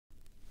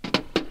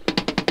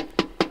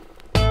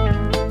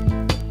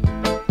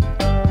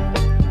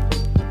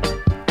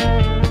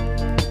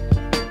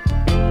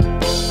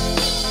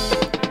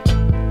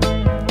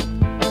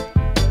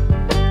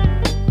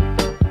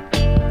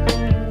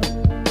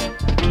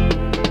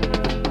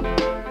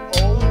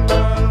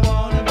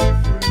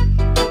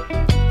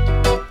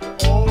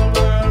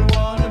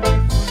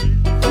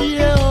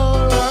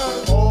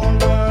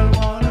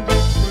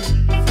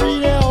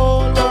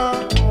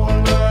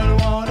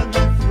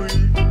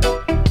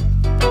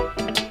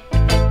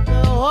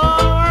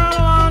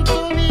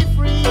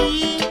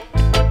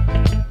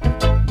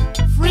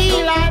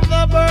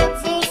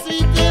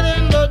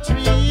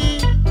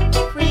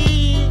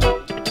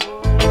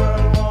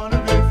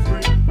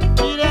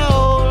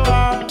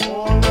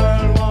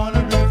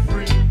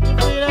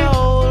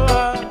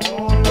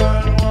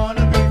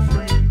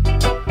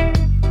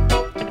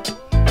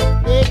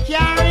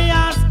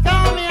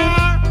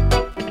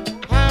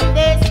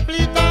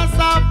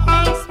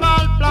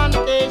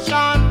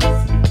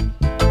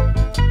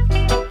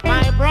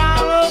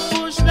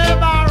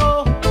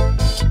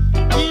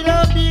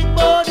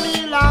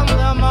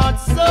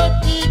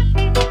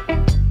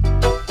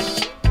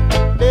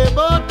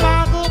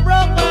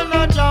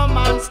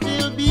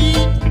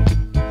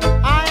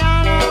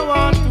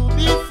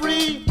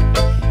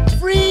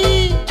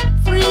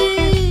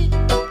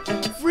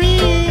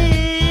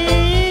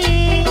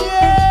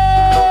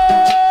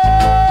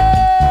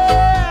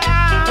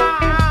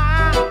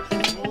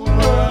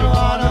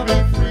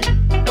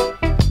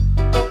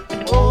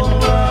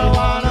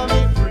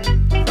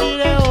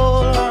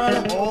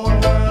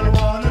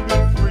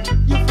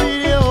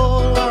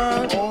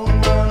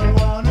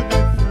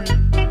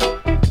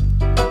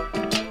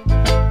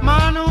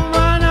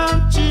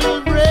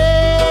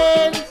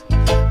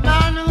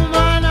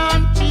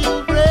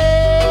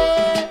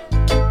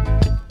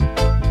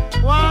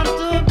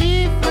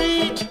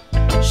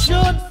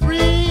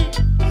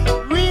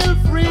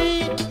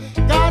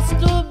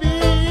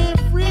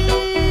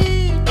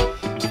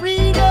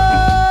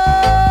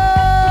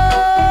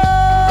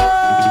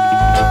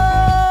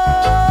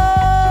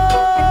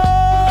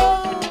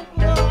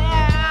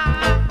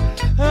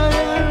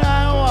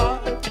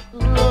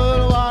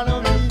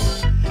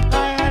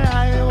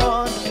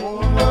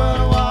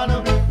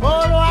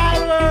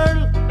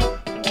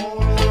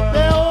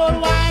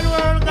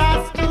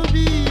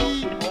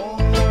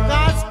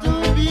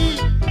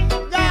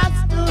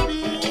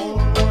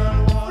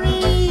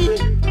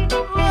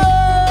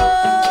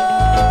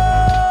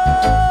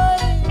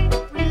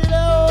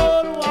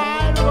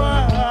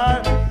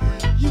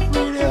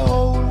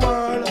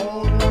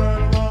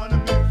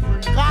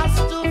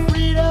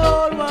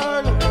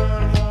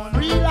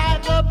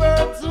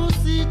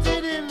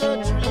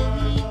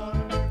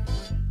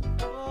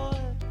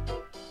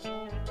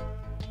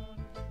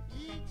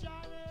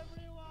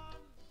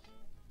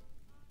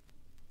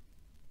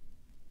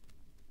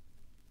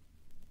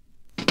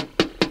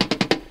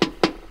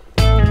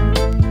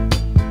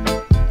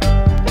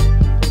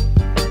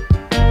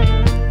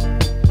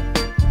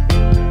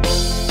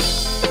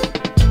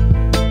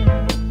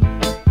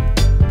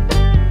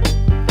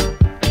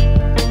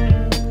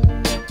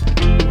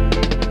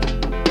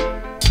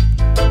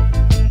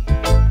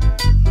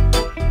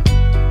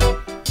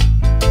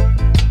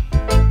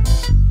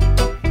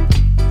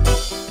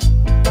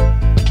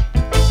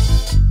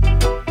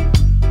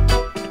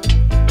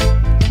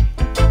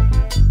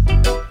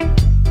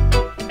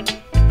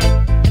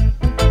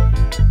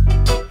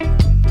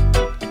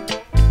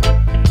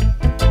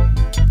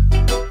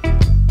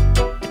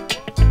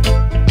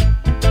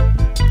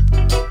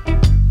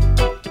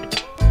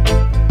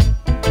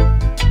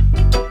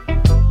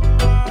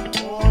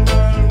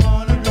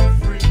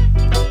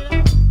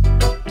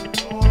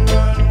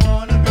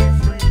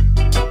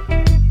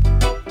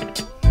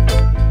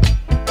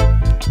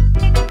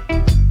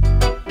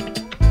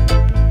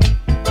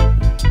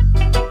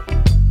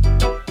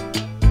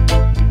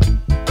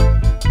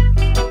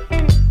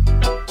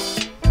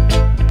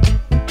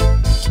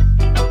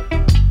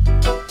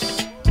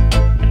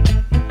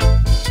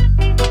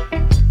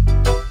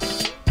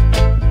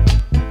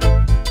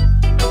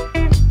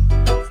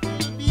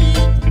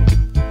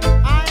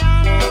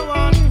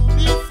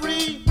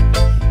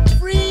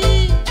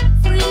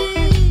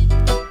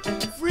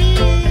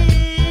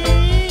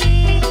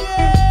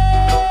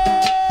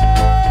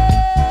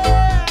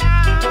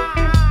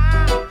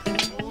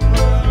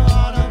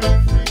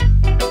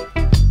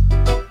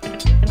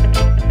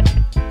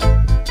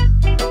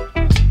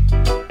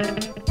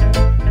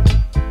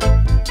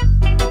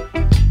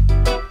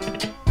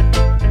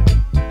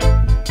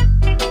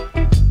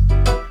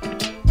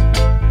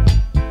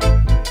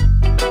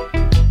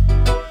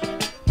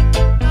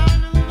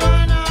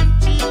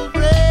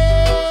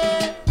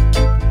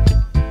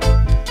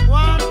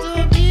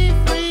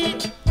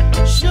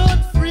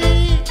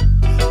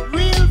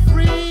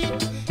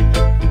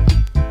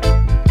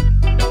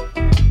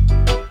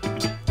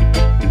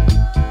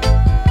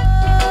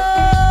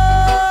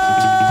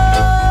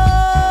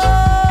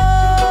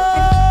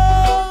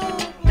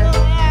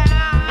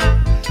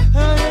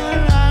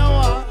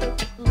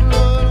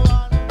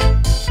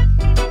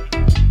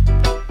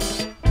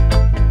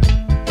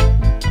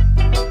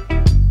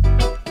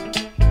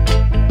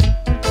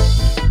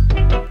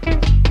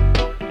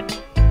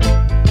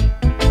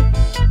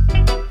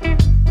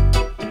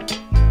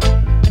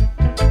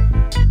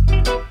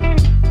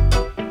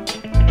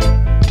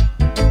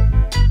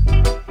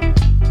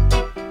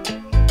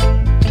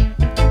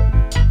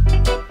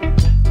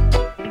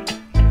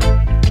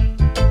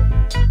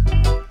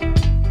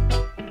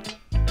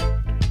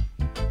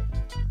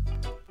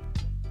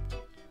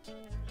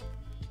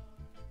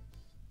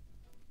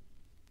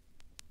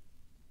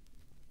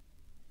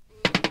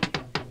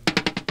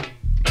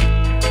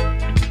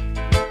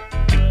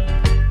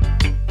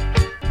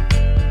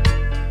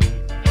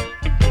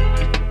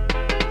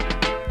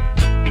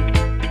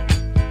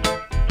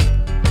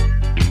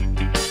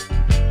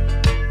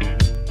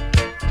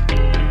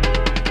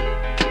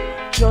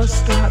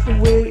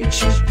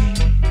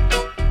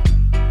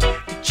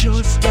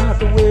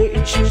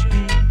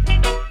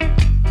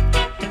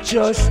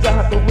just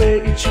not the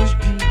way it should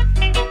be.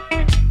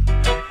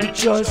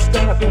 It's just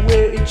not the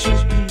way it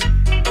should be.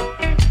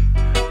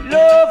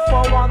 Love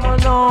for one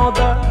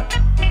another,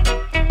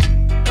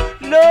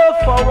 love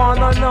for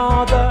one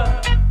another,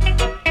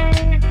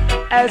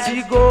 as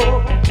we go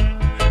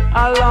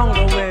along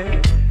the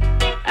way,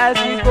 as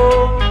we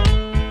go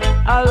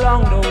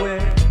along the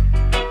way.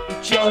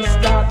 It's just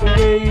not the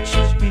way it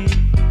should be.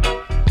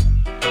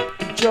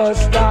 It's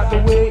just not the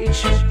way it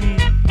should be.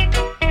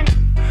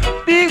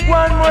 Big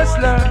one must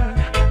learn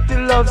to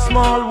love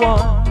small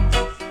ones,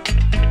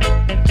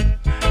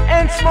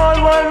 and small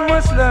one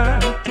must learn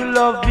to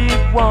love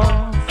big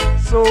ones.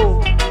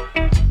 So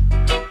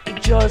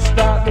it's just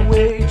not the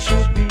way it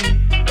should be.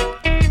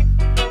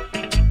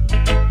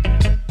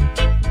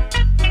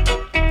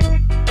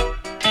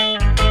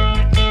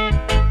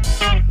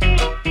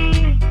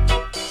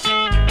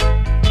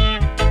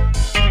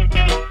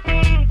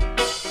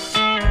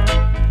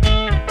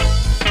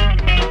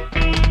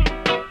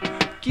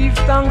 Give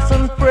thanks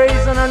and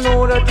praise, and I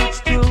know that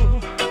it's true.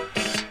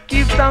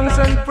 Give thanks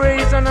and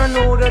praise, and I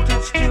know that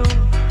it's true.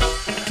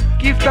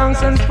 Give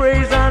thanks and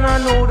praise, and I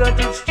know that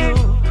it's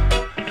true.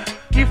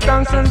 Give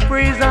thanks and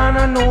praise, and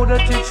I know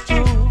that it's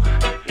true.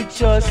 It's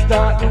just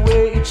not the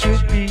way it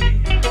should be.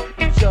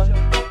 It's just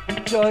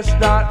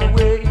not the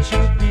way it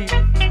should be.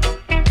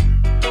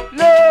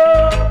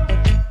 Love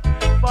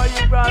for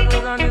your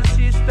brothers and your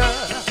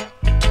sisters.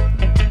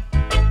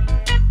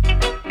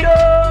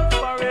 Love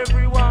for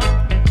everyone.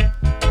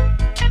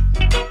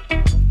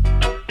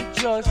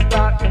 Just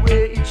not the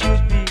way it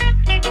should be.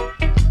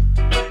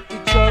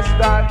 It's just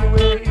not the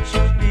way it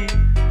should be.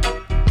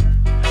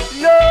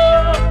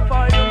 Love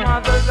for your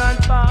mothers and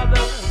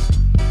fathers.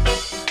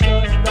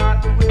 Just not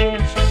the way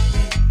it should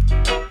be.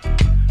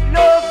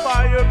 Love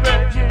for your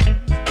brethren.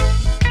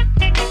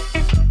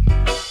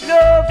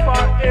 Love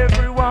for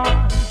everyone.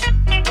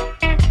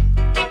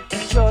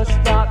 It's just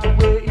not the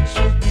way it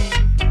should be.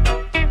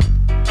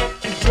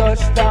 It's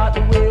just not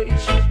the way it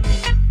should be.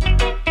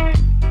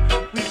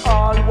 We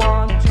all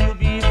want to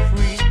be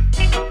free.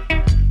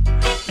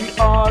 We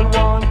all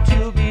want to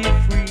be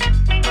free.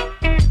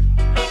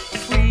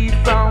 Free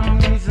from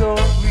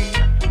misery.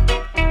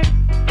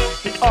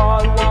 We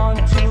all want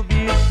to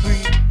be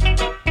free.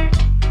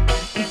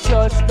 It's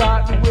just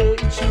not the way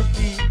it should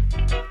be.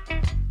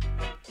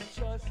 It's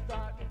just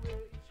not the way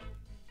it should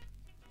be.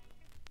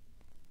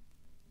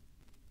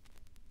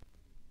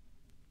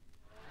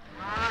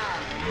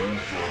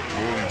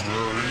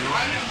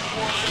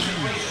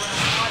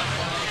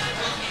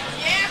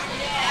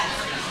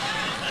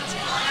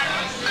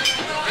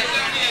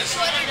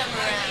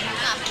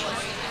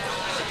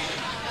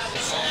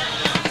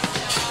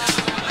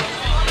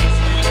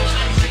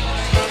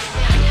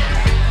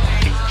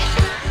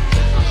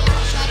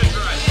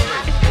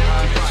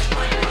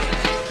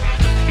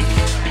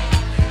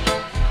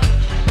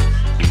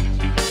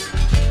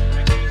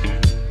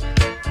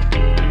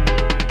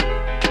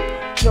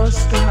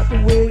 Just not the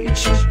way it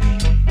should be.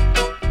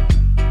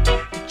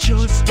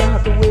 Just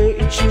not the way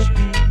it should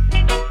be.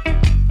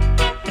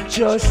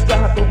 Just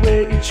not the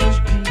way it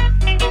should be.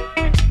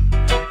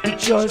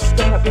 Just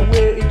not the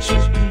way it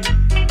should be.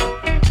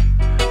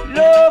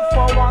 Love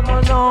for one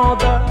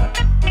another.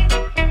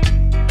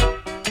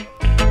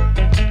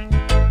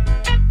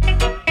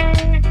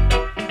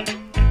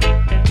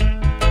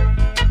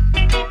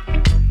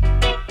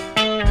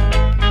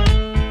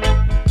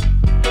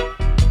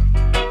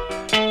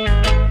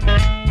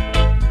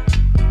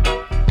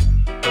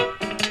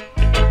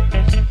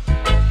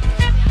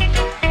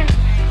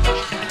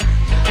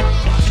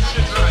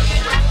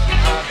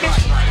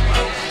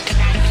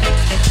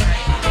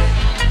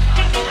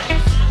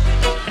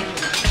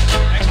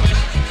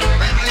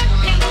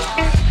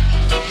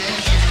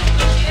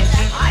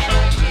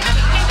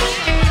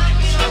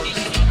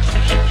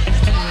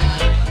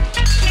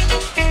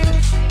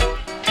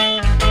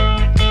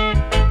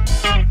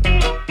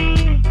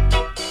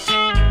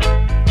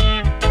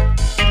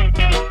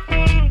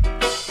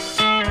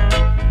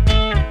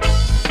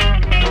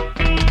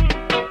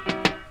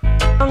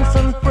 Thanks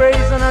and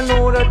praise, and I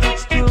know that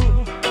it's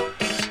true.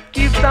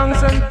 Give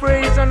thanks and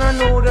praise, and I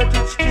know that